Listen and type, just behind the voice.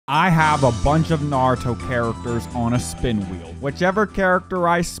I have a bunch of Naruto characters on a spin wheel. Whichever character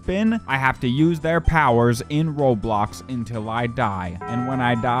I spin, I have to use their powers in Roblox until I die. And when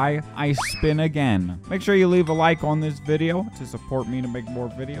I die, I spin again. Make sure you leave a like on this video to support me to make more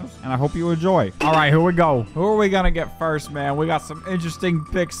videos. And I hope you enjoy. All right, here we go. Who are we gonna get first, man? We got some interesting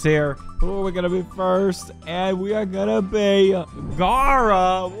picks here. Who are we gonna be first? And we are gonna be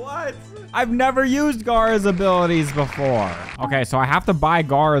Gara. What? I've never used Gara's abilities before. Okay, so I have to buy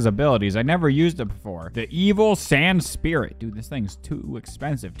Gara's abilities. I never used it before. The Evil Sand Spirit. Dude, this thing's too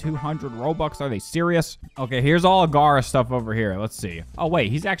expensive. 200 Robux. Are they serious? Okay, here's all of Gara stuff over here. Let's see. Oh,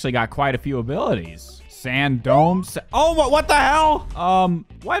 wait. He's actually got quite a few abilities. Sand domes. Oh, what the hell?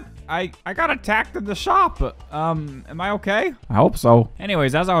 What? I got attacked in the shop. Am I okay? I hope so.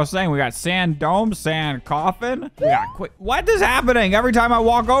 Anyways, as I was saying, we got sand dome, sand coffin. We got what is happening every time I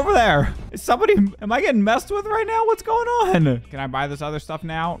walk over there? Is somebody, am I getting messed with right now? What's going on? Can I buy this other stuff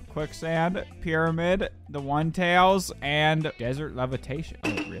now? Quicksand, pyramid, the one tails, and desert levitation. Oh,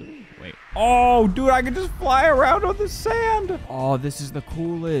 really? Wait. Oh, dude, I can just fly around on the sand. Oh, this is the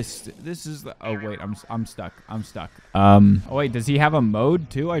coolest. This is the, oh, wait, I'm stuck. I'm stuck. Oh, wait, does he have a mode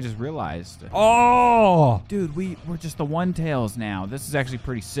too? I just realized. Oh, dude, we're just the one tails now. This is actually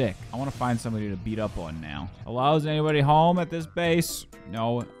pretty sick. I want to find somebody to beat up on now. Hello, is anybody home at this base?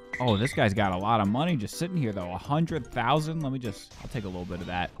 No. Oh, this guy's got a lot of money just sitting here, though. 100,000. Let me just, I'll take a little bit of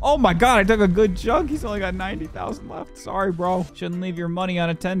that. Oh, my God. I took a good chunk. He's only got 90,000 left. Sorry, bro. Shouldn't leave your money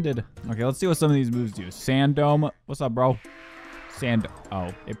unattended. Okay, let's see what some of these moves do. Sand dome. What's up, bro? Sand.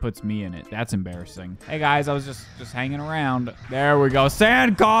 Oh, it puts me in it. That's embarrassing. Hey, guys. I was just hanging around. There we go.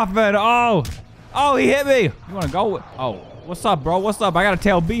 Sand coffin. Oh. Oh, he hit me. You want to go? Oh, what's up, bro? What's up? I got a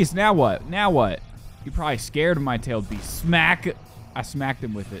tailed beast. Now what? Now what? You're probably scared of my tailed beast. Smack. I smacked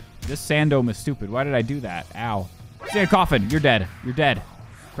him with it. This sand dome is stupid. Why did I do that? Ow. Sand coffin, you're dead. You're dead.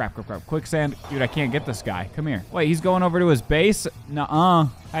 Crap, crap, crap. Quicksand. Dude, I can't get this guy. Come here. Wait, he's going over to his base? Nuh-uh.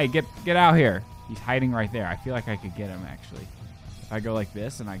 Hey, get out here. He's hiding right there. I feel like I could get him, actually. If I go like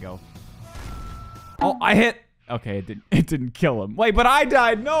this and I go... Oh, I hit... Okay, it didn't kill him. Wait, but I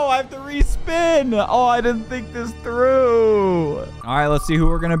died. No, I have to respin. Oh, I didn't think this through. All right, let's see who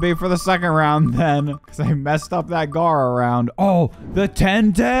we're going to be for the second round then. Because I messed up that Gara round. Oh, the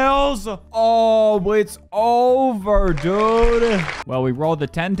 10 tails. Oh, it's over, dude. Well, we rolled the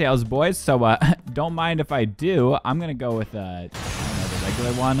 10 tails, boys. So don't mind if I do. I'm going to go with the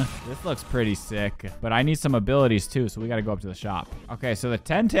regular one. This looks pretty sick, but I need some abilities too, so we got to go up to the shop. Okay, so the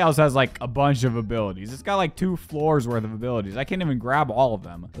 10 tails has like a bunch of abilities. It's got like 2 floors worth of abilities. I can't even grab all of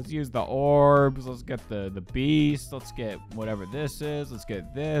them. Let's use the orbs. Let's get the beast. Let's get whatever this is. Let's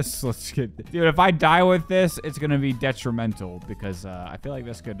get this. Let's get... Dude, if I die with this, it's going to be detrimental because I feel like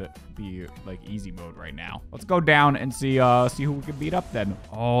this could be like easy mode right now. Let's go down and see who we can beat up then.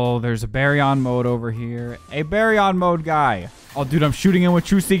 Oh, there's a Baryon mode over here. A Baryon mode guy. Oh, dude, I'm shooting him with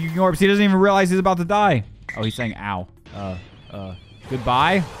true seeking orbs. He doesn't even realize he's about to die. Oh, he's saying ow.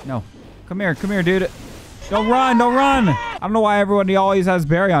 Goodbye? No. Come here, dude. Don't run, don't run. I don't know why everybody always has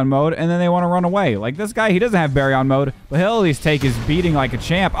Baryon mode and then they want to run away. Like this guy, he doesn't have Baryon mode, but he'll at least take his beating like a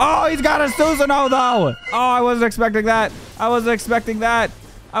champ. Oh, he's got a Susanoo though. Oh, I wasn't expecting that. I wasn't expecting that.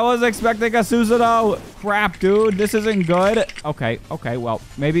 I was expecting a Susanoo. Crap, dude. This isn't good. Okay, well,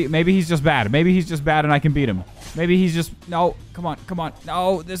 maybe he's just bad. Maybe he's just bad and I can beat him. Maybe he's just... No, come on.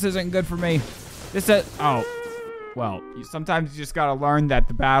 No, this isn't good for me. This is... Oh. Well, sometimes you just gotta learn that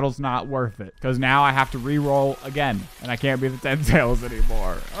the battle's not worth it. Because now I have to re-roll again. And I can't be the 10 tails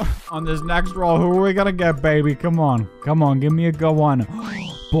anymore. On this next roll, who are we gonna get, baby? Come on, give me a good one.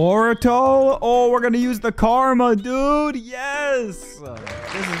 Boruto? Oh, we're gonna use the karma, dude. Yes.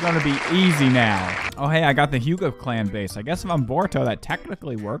 This is gonna be easy now. Oh, hey, I got the Hyuga clan base. I guess if I'm Boruto, that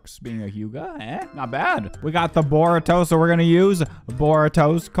technically works, being a Hyuga. Not bad. We got the Boruto, so we're gonna use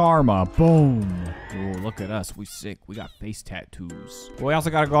Boruto's karma. Boom. Oh, look at us. We sick. We got face tattoos. But we also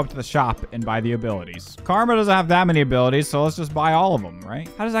gotta go up to the shop and buy the abilities. Karma doesn't have that many abilities, so let's just buy all of them, right?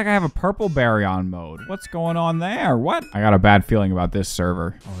 How does that guy have a purple Baryon mode? What's going on there? What? I got a bad feeling about this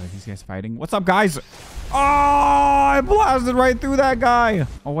server. Oh, are these guys fighting? What's up, guys? Oh, I blasted right through that guy.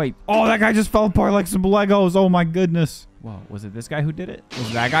 Oh, wait. Oh, that guy just fell apart like some Legos. Oh, my goodness. Whoa, was it this guy who did it?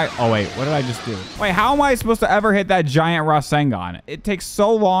 Was it that guy? Oh, wait. What did I just do? Wait, how am I supposed to ever hit that giant Rasengan? It takes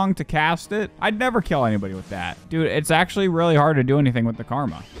so long to cast it. I'd never kill anybody with that. Dude, it's actually really hard to do anything with the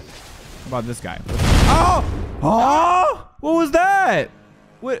karma. How about this guy? Oh! Oh! What was that?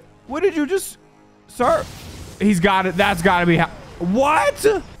 What did you just... Sir? He's got it. That's got to be... What?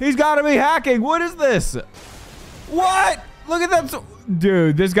 He's got to be hacking. What is this? What? Look at that.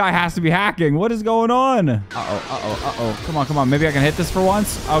 Dude, this guy has to be hacking. What is going on? Uh-oh. Come on. Maybe I can hit this for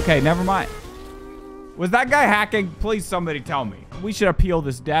once. Okay, never mind. Was that guy hacking? Please, somebody tell me. We should appeal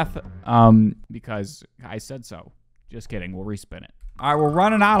this death, because I said so. Just kidding. We'll respin it. All right, we're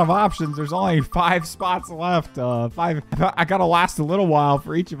running out of options. There's only 5 spots left. 5. I gotta last a little while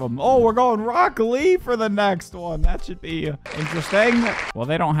for each of them. Oh, we're going Rock Lee for the next one. That should be interesting. Well,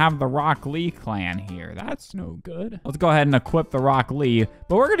 they don't have the Rock Lee clan here. That's no good. Let's go ahead and equip the Rock Lee.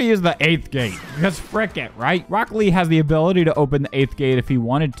 But we're gonna use the 8th gate because frick it, right? Rock Lee has the ability to open the 8th gate if he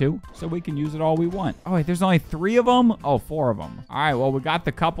wanted to, so we can use it all we want. Oh wait, there's only 3 of them? Oh, 4 of them. All right, well, we got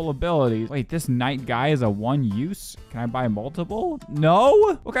the couple abilities. Wait, this knight guy is a 1 use? Can I buy multiple?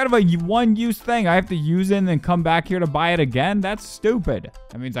 No? What kind of a 1 use thing? I have to use it and then come back here to buy it again? That's stupid.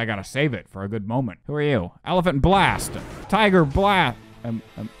 That means I gotta save it for a good moment. Who are you? Elephant Blast. Tiger Blast. Am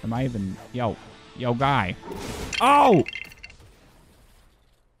I even... Yo, guy. Oh!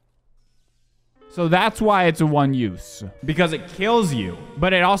 So that's why it's a 1 use. Because it kills you.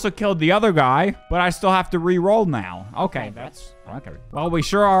 But it also killed the other guy. But I still have to re-roll now. Okay, that's... Okay. Well, we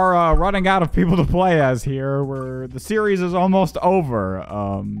sure are running out of people to play as here. The series is almost over.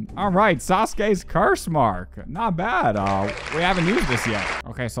 All right, Sasuke's curse mark. Not bad. We haven't used this yet.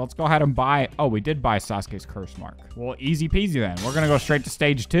 Okay, so let's go ahead and buy... Oh, we did buy Sasuke's curse mark. Well, easy peasy then. We're gonna go straight to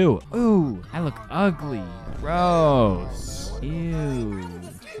stage 2. Ooh, I look ugly. Gross. Ew.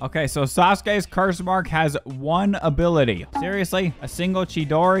 Okay, so Sasuke's curse mark has 1 ability. Seriously? A single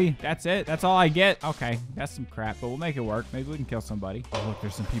Chidori? That's it? That's all I get? Okay, that's some crap, but we'll make it work. Maybe we can kill somebody. Oh, look,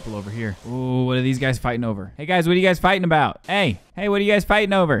 there's some people over here. Ooh, what are these guys fighting over? Hey, guys, what are you guys fighting about? Hey, what are you guys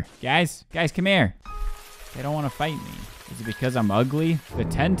fighting over? Guys, come here. They don't want to fight me. Is it because I'm ugly? The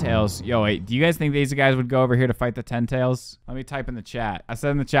 10 tails. Yo, wait, do you guys think these guys would go over here to fight the 10 tails? Let me type in the chat. I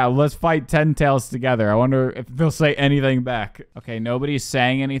said in the chat, let's fight 10 tails together. I wonder if they'll say anything back. Okay, nobody's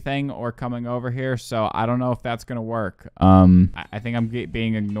saying anything or coming over here, so I don't know if that's gonna work. I think I'm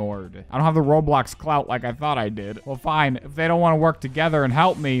being ignored. I don't have the Roblox clout like I thought I did. Well, fine. If they don't want to work together and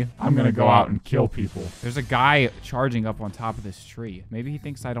help me, I'm gonna go out and kill people. There's a guy charging up on top of this tree. Maybe he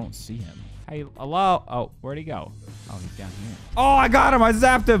thinks I don't see him. Hey, hello? Oh, where'd he go? Oh, he's down here. Oh, I got him. I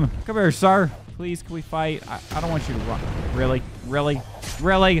zapped him. Come here, sir. Please, can we fight? I don't want you to run.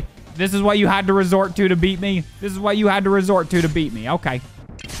 Really? This is what you had to resort to beat me? This is what you had to resort to beat me. Okay.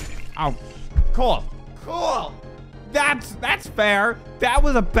 Oh, cool. That's fair. That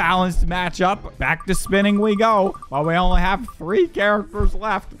was a balanced matchup. Back to spinning we go. Well, we only have 3 characters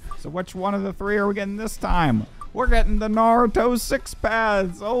left. So which one of the 3 are we getting this time? We're getting the Naruto 6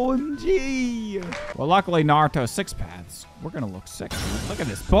 paths. OMG. Well, luckily, Naruto 6 paths. We're going to look sick. Look at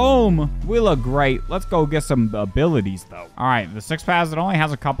this. Boom. We look great. Let's go get some abilities, though. All right. The 6 paths, it only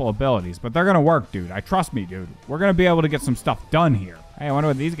has a couple abilities, but they're going to work, dude. Trust me, dude. We're going to be able to get some stuff done here. Hey, I wonder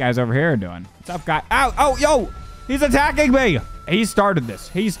what these guys over here are doing. What's up, guy? Ow. Oh, yo. He's attacking me. He started this.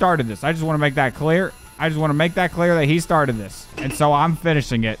 I just want to make that clear. That he started this. And so I'm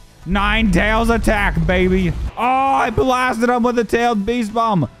finishing it. 9 tails attack, baby. Oh, I blasted him with a tailed beast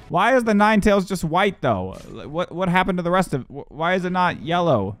bomb. Why is the 9 tails just white, though? What happened to the rest of... Why is it not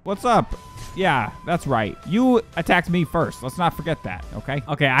yellow? What's up? Yeah, that's right. You attacked me first. Let's not forget that, okay?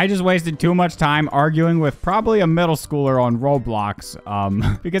 Okay, I just wasted too much time arguing with probably a middle schooler on Roblox,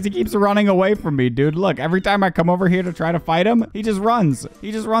 because he keeps running away from me, dude. Look, every time I come over here to try to fight him, he just runs.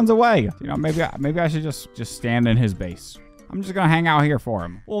 He just runs away. You know, maybe I should just stand in his base. I'm just gonna hang out here for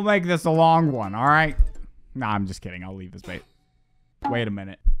him. We'll make this a long one, all right? Nah, I'm just kidding. I'll leave this bait. Wait a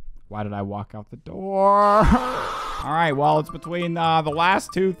minute. Why did I walk out the door? All right, well, it's between the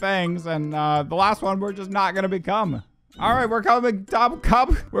last 2 things, and the last one we're just not gonna become. All right, we're becoming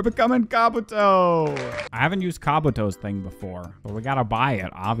Kabuto. I haven't used Kabuto's thing before, but we gotta buy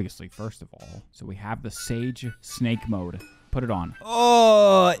it, obviously, first of all. So we have the Sage Snake mode. Put it on.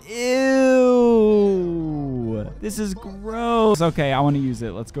 Oh, ew. This is gross. Okay, I want to use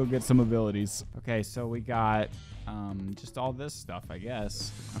it. Let's go get some abilities. Okay, so we got just all this stuff, I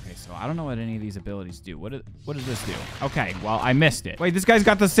guess. Okay, so I don't know what any of these abilities do. What does this do? Okay, well, I missed it. Wait, this guy's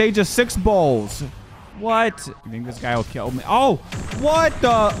got the Sage of 6 bowls. What? You think this guy will kill me? Oh, what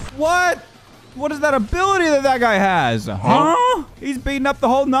the? What? What is that ability that guy has? Huh? He's beating up the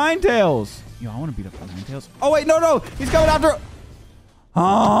whole 9 tails. Yo, I want to beat up the 9 tails. Oh, wait, no. He's coming after...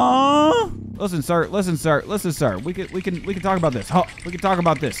 Huh? Listen, sir. We can talk about this. Huh? We can talk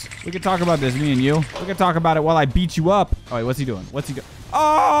about this, me and you. We can talk about it while I beat you up. Oh, wait, what's he doing? Oh,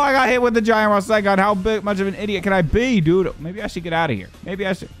 I got hit with the giant Rasengan. How much of an idiot can I be, dude? Maybe I should get out of here.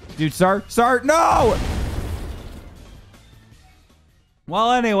 Dude, sir, no!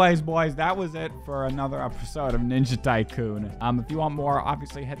 Well, anyways, boys, that was it for another episode of Ninja Tycoon. If you want more,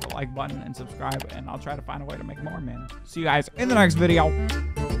 obviously hit the like button and subscribe, and I'll try to find a way to make more, man. See you guys in the next video.